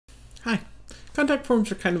Contact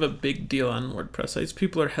forms are kind of a big deal on WordPress sites.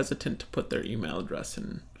 People are hesitant to put their email address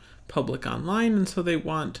in public online, and so they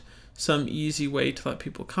want some easy way to let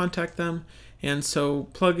people contact them. And so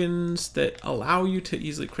plugins that allow you to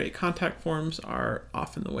easily create contact forms are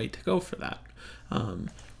often the way to go for that.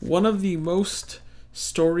 One of the most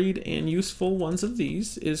storied and useful ones of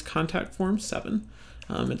these is Contact Form 7.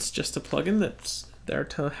 It's just a plugin that's there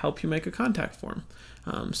to help you make a contact form.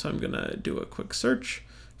 So I'm going to do a quick search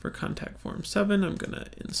for Contact Form 7. I'm going to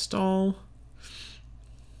install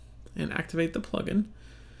and activate the plugin.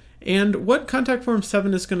 And what Contact Form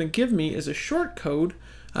 7 is going to give me is a short code,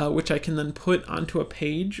 which I can then put onto a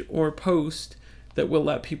page or post that will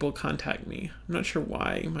let people contact me. I'm not sure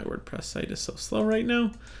why my WordPress site is so slow right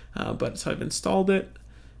now, but so I've installed it.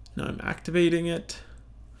 Now I'm activating it.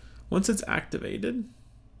 Once it's activated,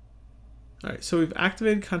 all right, so we've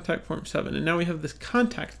activated Contact Form 7, and now we have this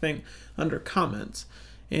contact thing under comments.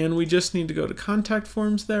 And we just need to go to contact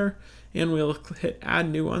forms there, and we'll hit add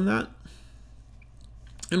new on that.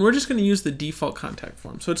 And we're just going to use the default contact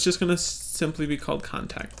form. So it's just going to simply be called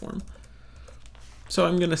contact form. So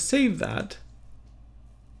I'm going to save that.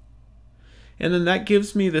 And then that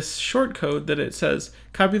gives me this short code that it says,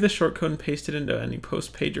 copy the short code and paste it into any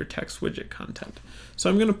post page or text widget content. So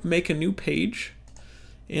I'm going to make a new page,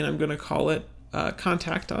 and I'm going to call it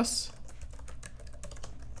contact us,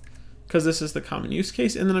 because this is the common use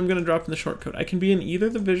case. And then I'm going to drop in the shortcode. I can be in either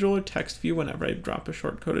the visual or text view whenever I drop a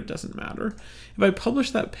shortcode, it doesn't matter. If I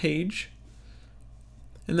publish that page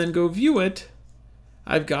and then go view it,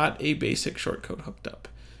 I've got a basic shortcode hooked up.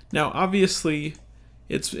 Now, obviously,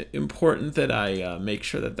 it's important that I make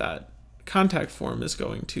sure that that contact form is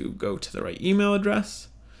going to go to the right email address,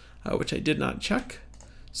 which I did not check.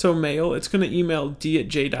 So mail, it's going to email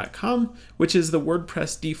d@j.com, which is the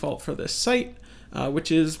WordPress default for this site.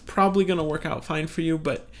 Which is probably going to work out fine for you,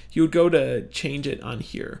 but you would go to change it on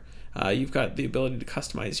here. You've got the ability to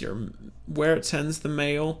customize where it sends the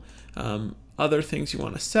mail, other things you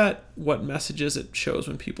want to set, what messages it shows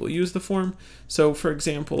when people use the form. So for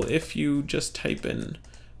example, if you just type in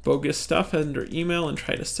bogus stuff under email and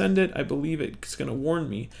try to send it, I believe it's going to warn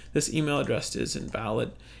me this email address is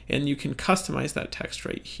invalid, and you can customize that text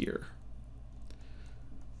right here.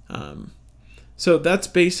 So that's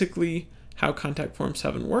basically how Contact Form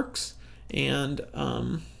 7 works and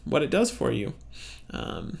what it does for you.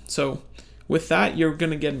 So with that, you're going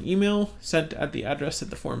to get an email sent at the address that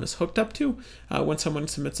the form is hooked up to when someone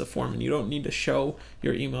submits a form, and you don't need to show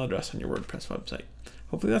your email address on your WordPress website.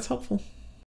 Hopefully that's helpful.